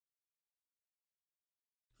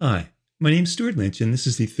Hi, my name is Stuart Lynch, and this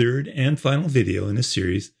is the third and final video in a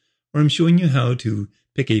series where I'm showing you how to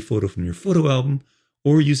pick a photo from your photo album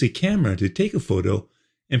or use a camera to take a photo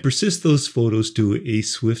and persist those photos to a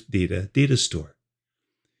SwiftData data store.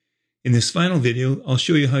 In this final video, I'll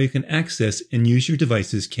show you how you can access and use your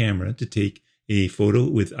device's camera to take a photo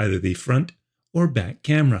with either the front or back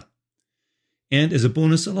camera. And as a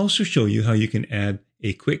bonus, I'll also show you how you can add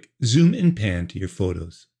a quick zoom and pan to your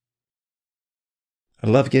photos. I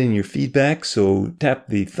love getting your feedback, so tap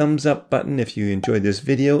the thumbs up button if you enjoyed this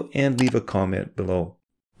video and leave a comment below.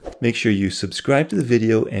 Make sure you subscribe to the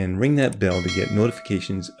video and ring that bell to get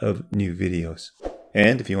notifications of new videos.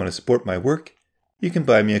 And if you want to support my work, you can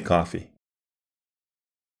buy me a coffee.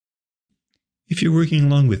 If you're working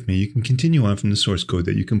along with me, you can continue on from the source code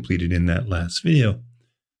that you completed in that last video.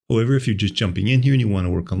 However, if you're just jumping in here and you want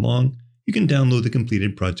to work along, you can download the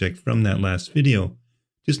completed project from that last video.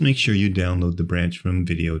 Just make sure you download the branch from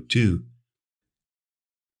video 2.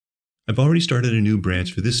 I've already started a new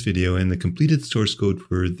branch for this video, and the completed source code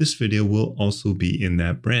for this video will also be in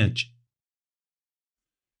that branch.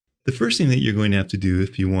 The first thing that you're going to have to do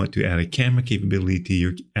if you want to add a camera capability to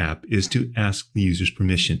your app is to ask the user's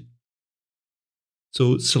permission.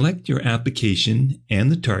 So select your application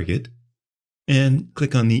and the target and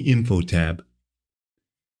click on the Info tab.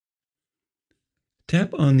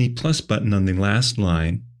 Tap on the plus button on the last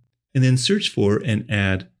line and then search for and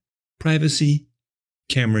add Privacy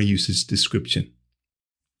Camera Usage Description.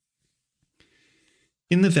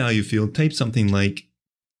 In the value field, type something like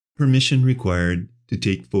permission required to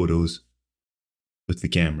take photos with the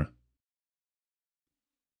camera.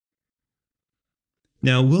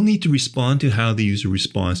 Now we'll need to respond to how the user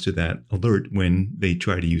responds to that alert when they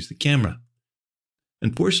try to use the camera.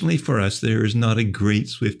 Unfortunately for us, there is not a great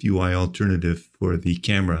SwiftUI alternative for the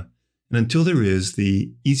camera. And until there is,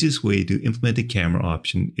 the easiest way to implement a camera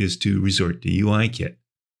option is to resort to UIKit.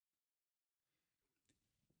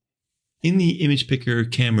 In the image picker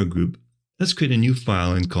camera group, let's create a new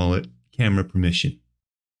file and call it camera permission.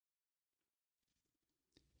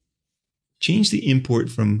 Change the import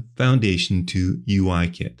from foundation to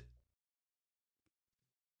UIKit.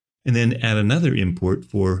 And then add another import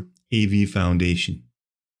for AV foundation.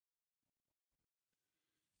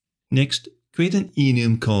 Next, create an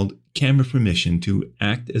enum called camera permission to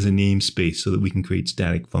act as a namespace so that we can create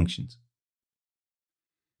static functions.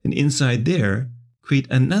 And inside there, create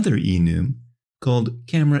another enum called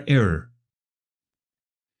camera error.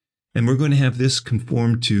 And we're going to have this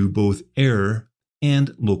conform to both error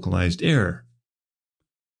and localized error.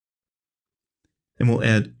 And we'll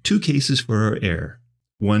add two cases for our error,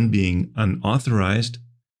 one being unauthorized,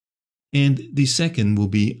 and the second will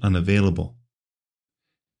be unavailable.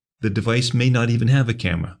 The device may not even have a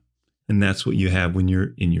camera, and that's what you have when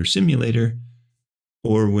you're in your simulator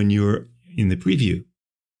or when you're in the preview.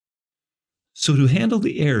 So to handle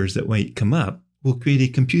the errors that might come up, we'll create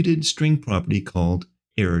a computed string property called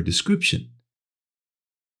error description.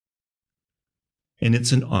 And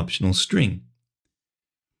it's an optional string.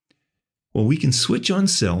 Well, we can switch on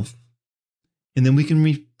self, and then we can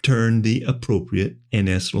return the appropriate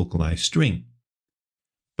NS localized string.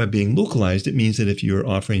 By being localized, it means that if you're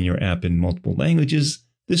offering your app in multiple languages,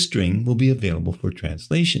 this string will be available for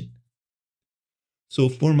translation. So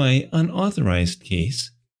for my unauthorized case,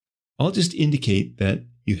 I'll just indicate that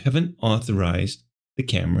you haven't authorized the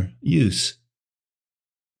camera use.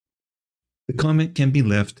 The comment can be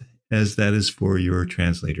left as that is for your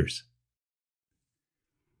translators.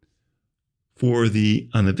 For the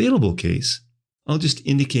unavailable case, I'll just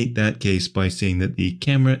indicate that case by saying that the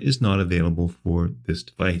camera is not available for this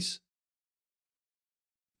device.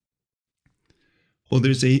 Well,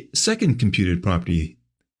 there's a second computed property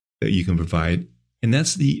that you can provide, and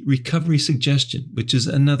that's the recovery suggestion, which is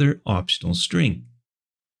another optional string.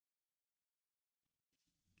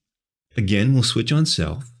 Again, we'll switch on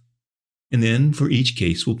self, and then for each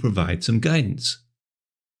case, we'll provide some guidance.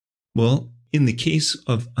 Well, in the case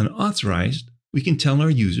of unauthorized, we can tell our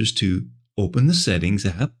users to open the Settings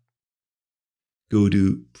app, go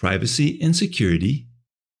to Privacy and Security,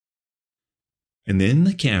 and then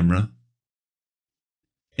the camera,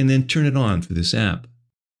 and then turn it on for this app.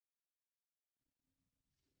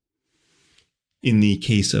 In the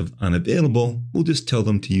case of unavailable, we'll just tell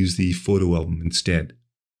them to use the photo album instead.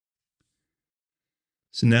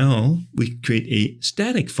 So now we create a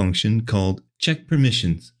static function called check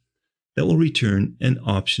permissions that will return an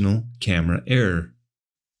optional camera error.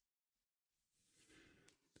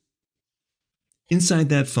 Inside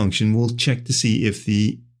that function, we'll check to see if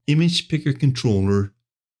the image picker controller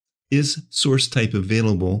is source type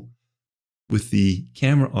available with the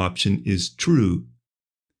camera option is true.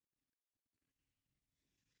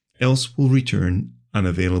 else we'll return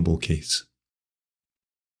unavailable case.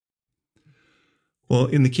 Well,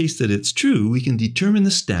 in the case that it's true, we can determine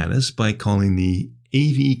the status by calling the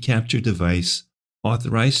AV capture device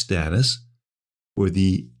authorized status for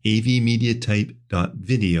the AV media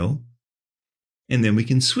type.video, and then we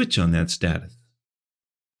can switch on that status.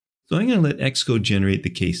 So I'm going to let Xcode generate the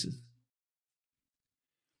cases.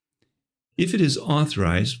 If it is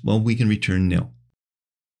authorized, well, we can return nil.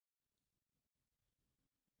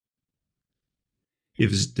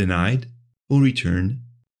 If it's denied, we'll return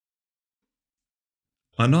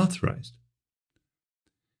unauthorized.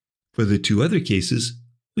 For the two other cases,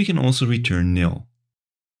 we can also return nil.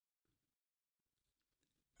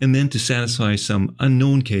 And then to satisfy some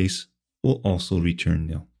unknown case, we'll also return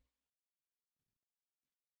nil.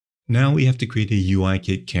 Now we have to create a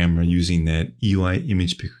UIKitCamera using that UI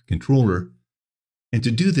image picker controller. And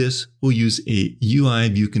to do this, we'll use a UI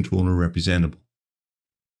view controller representable.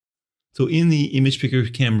 So in the image picker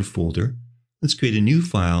camera folder, let's create a new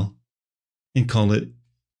file and call it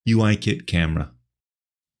UIKitCamera.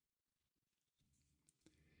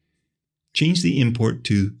 Change the import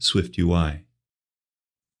to SwiftUI.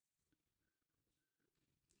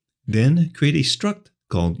 Then create a struct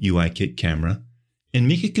called UIKitCamera and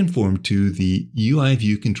make it conform to the UI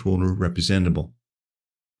view controller representable.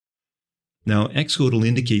 Now Xcode will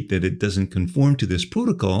indicate that it doesn't conform to this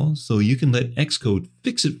protocol, so you can let Xcode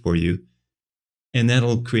fix it for you, and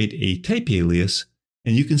that'll create a type alias,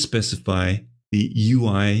 and you can specify the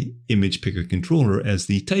UI image picker controller as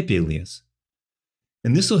the type alias.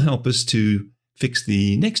 And this will help us to fix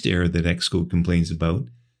the next error that Xcode complains about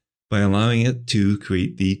by allowing it to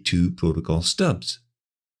create the two protocol stubs.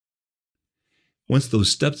 Once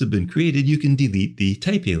those stubs have been created, you can delete the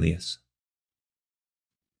type alias.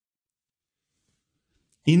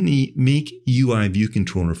 In the make UI view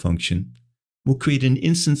controller function, we'll create an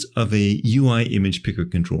instance of a UI image picker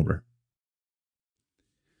controller.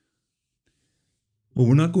 Well,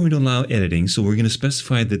 we're not going to allow editing, so we're going to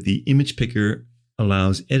specify that the image picker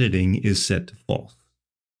allows editing is set to false.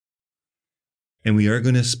 And we are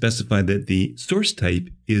going to specify that the source type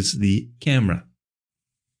is the camera.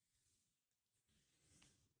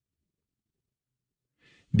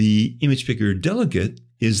 The image picker delegate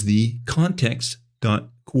is the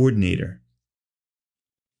context.coordinator.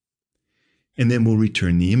 And then we'll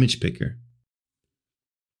return the image picker.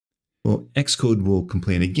 Well, Xcode will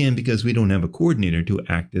complain again because we don't have a coordinator to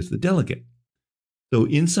act as the delegate. So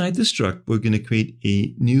inside the struct, we're going to create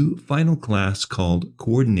a new final class called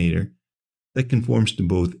coordinator that conforms to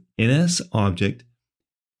both NS object,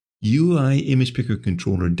 UI image picker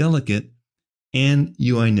controller delegate, and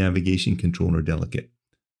UI navigation controller delegate.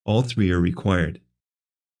 All three are required.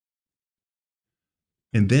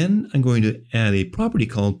 And then I'm going to add a property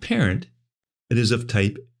called parent that is of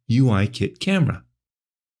type UIKitCamera.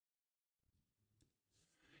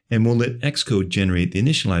 And we'll let Xcode generate the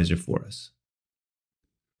initializer for us.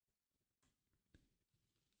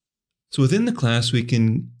 So within the class, we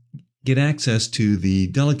can get access to the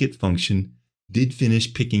delegate function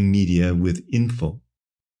didFinishPickingMedia with info.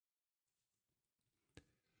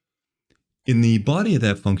 In the body of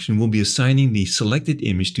that function, we'll be assigning the selected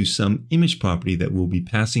image to some image property that we'll be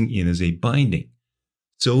passing in as a binding.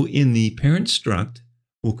 So in the parent struct,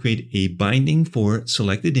 we'll create a binding for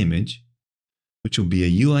selected image, which will be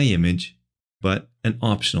a UI image, but an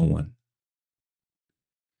optional one.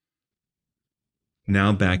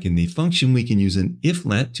 Now back in the function, we can use an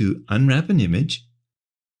if-let to unwrap an image.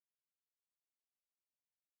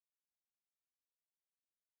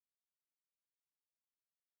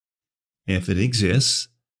 If it exists,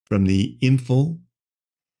 from the info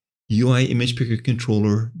UI image picker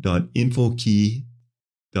controller.info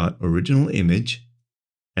key.original image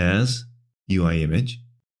as UI image.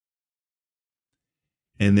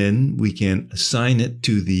 And then we can assign it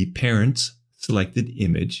to the parent's selected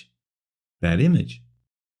image, that image.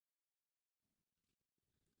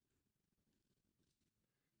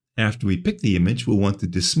 After we pick the image, we'll want to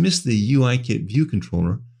dismiss the UIKit view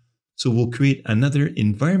controller. So we'll create another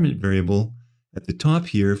environment variable at the top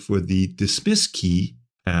here for the dismiss key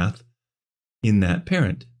path in that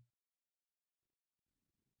parent.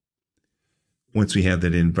 Once we have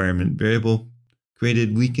that environment variable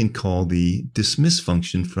created, we can call the dismiss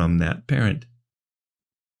function from that parent.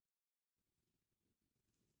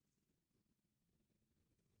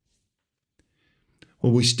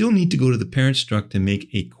 Well, we still need to go to the parent struct and make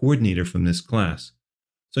a coordinator from this class.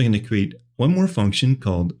 So I'm going to create one more function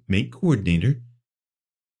called makeCoordinator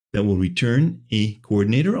that will return a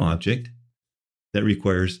coordinator object that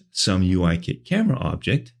requires some UIKitCamera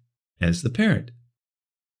object as the parent,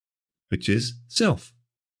 which is self.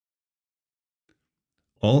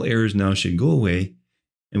 all errors now should go away,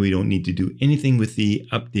 and we don't need to do anything with the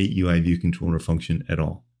update UI view controller function at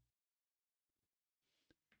all.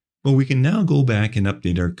 Well, we can now go back and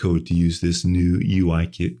update our code to use this new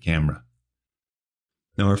UIKitCamera.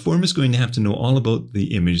 Now our form is going to have to know all about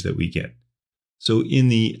the image that we get. So in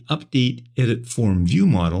the update edit form view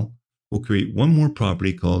model, we'll create one more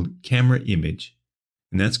property called camera image,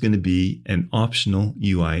 and that's going to be an optional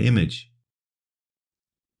UI image.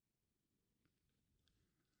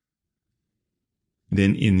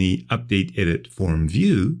 Then in the update edit form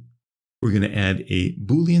view, we're going to add a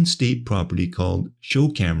Boolean state property called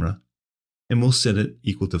showCamera, and we'll set it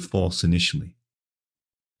equal to false initially.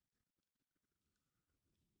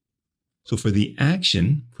 So for the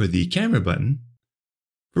action for the camera button,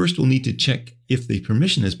 first we'll need to check if the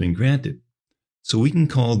permission has been granted. So we can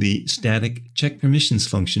call the static check permissions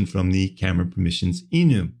function from the camera permissions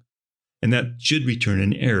enum, and that should return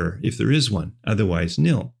an error if there is one, otherwise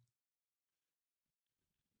nil.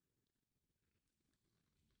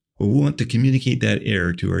 Well, we'll want to communicate that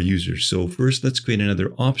error to our users. So first, let's create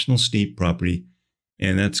another optional state property,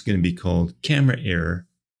 and that's going to be called camera error,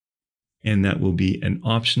 and that will be an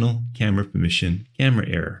optional camera permission camera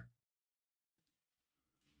error.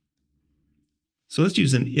 So let's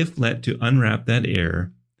use an if-let to unwrap that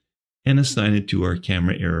error and assign it to our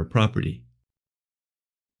camera error property.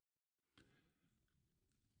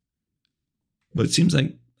 But it seems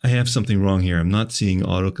like I have something wrong here. I'm not seeing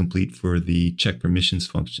autocomplete for the check permissions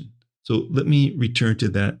function. So let me return to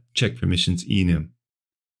that check permissions enum.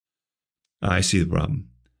 I see the problem.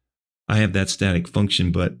 I have that static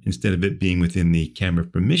function, but instead of it being within the camera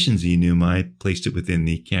permissions enum, I placed it within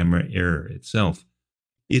the camera error itself.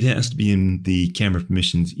 It has to be in the camera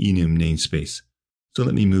permissions enum namespace. So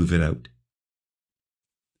let me move it out.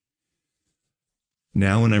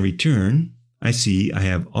 Now when I return, I see I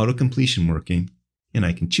have auto-completion working, and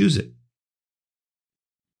I can choose it.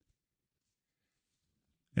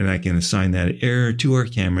 And I can assign that error to our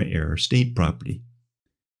camera error state property.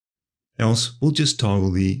 Else, we'll just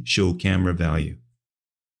toggle the show camera value.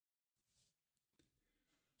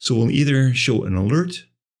 So we'll either show an alert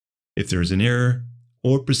if there's an error,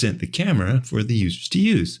 or present the camera for the users to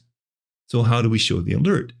use. So how do we show the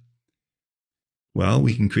alert? Well,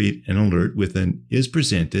 we can create an alert with an is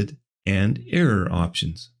presented and error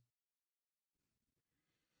options.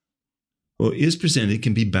 Well, is presented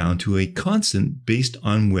can be bound to a constant based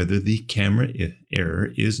on whether the camera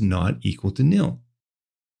error is not equal to nil.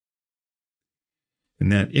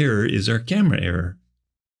 And that error is our camera error.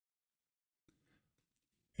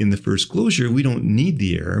 In the first closure, we don't need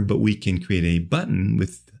the error, but we can create a button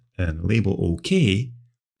with a label OK.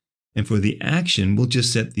 And for the action, we'll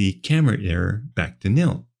just set the camera error back to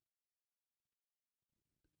nil.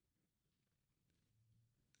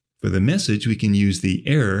 For the message, we can use the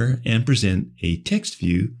error and present a text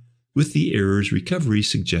view with the error's recovery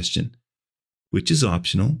suggestion, which is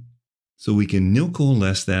optional. So we can nil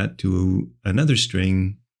coalesce that to another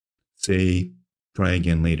string, say, try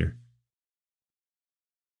again later.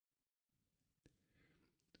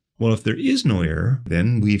 Well, if there is no error,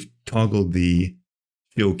 then we've toggled the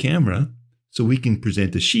show camera so we can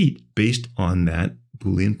present a sheet based on that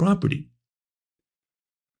Boolean property.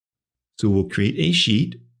 So we'll create a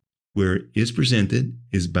sheet where is presented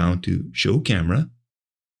is bound to show camera.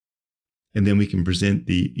 And then we can present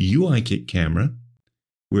the UIKitCamera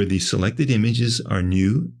where the selected images are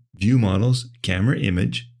new view models camera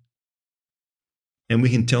image. And we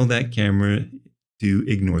can tell that camera to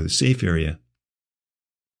ignore the safe area.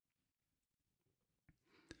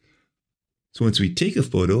 So once we take a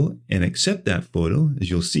photo and accept that photo, as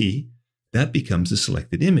you'll see, that becomes the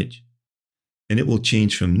selected image. And it will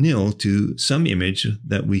change from nil to some image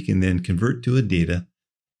that we can then convert to a data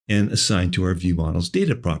and assign to our view models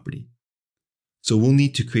data property. So we'll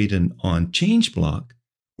need to create an onChange block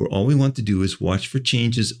where all we want to do is watch for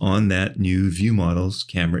changes on that new view models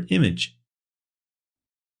camera image.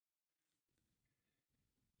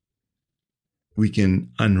 We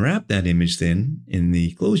can unwrap that image then in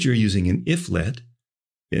the closure using an if-let,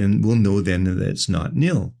 and we'll know then that it's not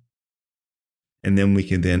nil. And then we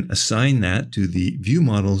can then assign that to the view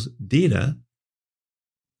models data,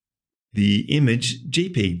 the image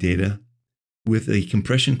JPEG data with a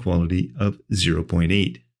compression quality of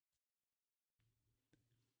 0.8.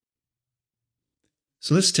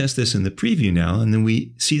 So let's test this in the preview now, and then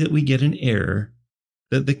we see that we get an error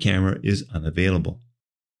that the camera is unavailable.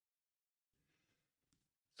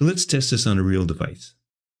 So let's test this on a real device.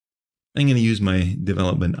 I'm going to use my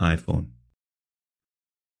development iPhone.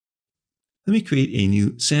 Let me create a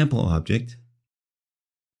new sample object,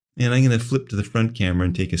 and I'm going to flip to the front camera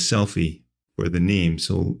and take a selfie for the name,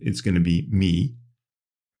 so it's going to be me.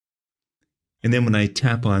 And then when I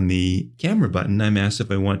tap on the camera button, I'm asked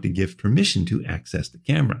if I want to give permission to access the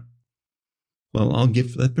camera. Well, I'll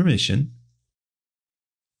give that permission.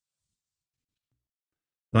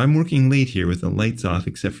 I'm working late here with the lights off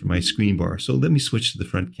except for my screen bar, so let me switch to the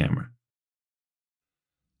front camera.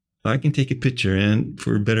 I can take a picture and,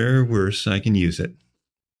 for better or worse, I can use it.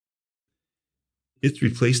 It's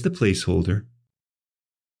replaced the placeholder,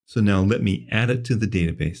 so now let me add it to the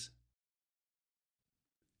database.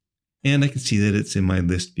 And I can see that it's in my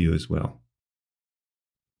list view as well.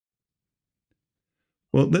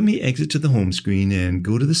 Well, let me exit to the home screen and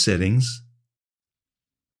go to the settings,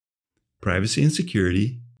 privacy and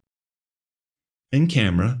security, and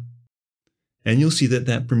camera, and you'll see that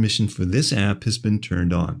that permission for this app has been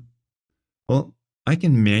turned on. Well, I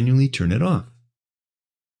can manually turn it off.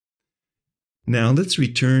 Now let's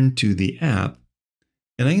return to the app,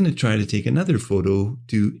 and I'm going to try to take another photo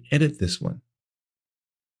to edit this one.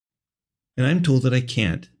 And I'm told that I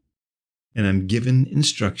can't, and I'm given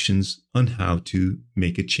instructions on how to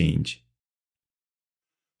make a change.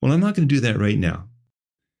 Well, I'm not going to do that right now,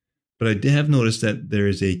 but I have noticed that there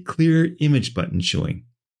is a clear image button showing.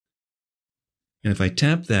 And if I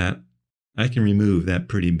tap that, I can remove that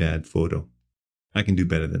pretty bad photo. I can do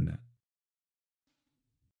better than that.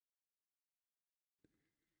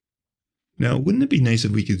 Now, wouldn't it be nice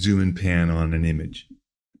if we could zoom and pan on an image?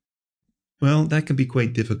 Well, that can be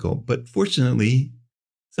quite difficult, but fortunately,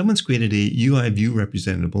 someone's created a UI view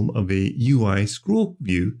representative of a UI scroll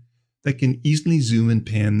view that can easily zoom and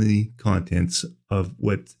pan the contents of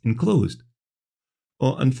what's enclosed.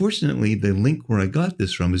 Well, unfortunately, the link where I got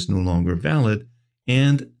this from is no longer valid,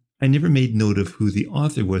 and I never made note of who the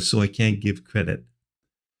author was, so I can't give credit.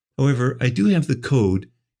 However, I do have the code,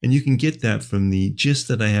 and you can get that from the gist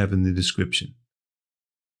that I have in the description.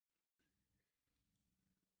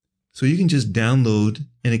 So you can just download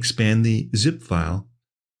and expand the zip file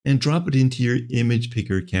and drop it into your image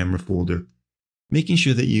picker camera folder, making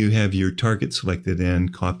sure that you have your target selected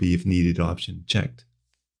and copy if needed option checked.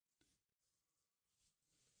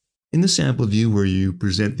 In the sample view where you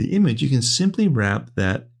present the image, you can simply wrap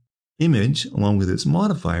that image along with its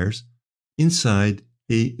modifiers inside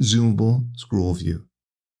a zoomable scroll view.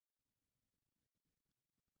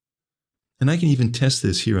 And I can even test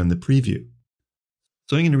this here on the preview.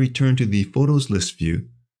 So I'm going to return to the Photos list view,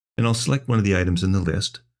 and I'll select one of the items in the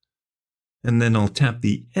list. And then I'll tap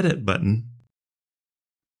the Edit button,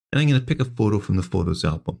 and I'm going to pick a photo from the Photos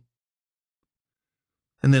album.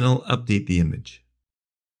 And then I'll update the image.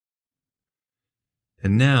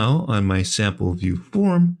 And now, on my sample view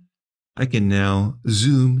form, I can now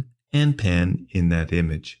zoom and pan in that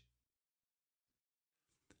image.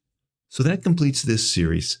 So that completes this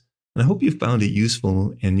series. And I hope you found it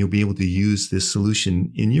useful and you'll be able to use this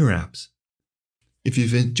solution in your apps. If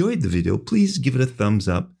you've enjoyed the video, please give it a thumbs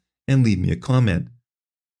up and leave me a comment.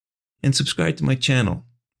 And subscribe to my channel,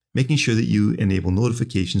 making sure that you enable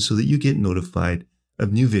notifications so that you get notified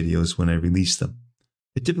of new videos when I release them.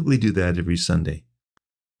 I typically do that every Sunday.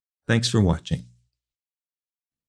 Thanks for watching.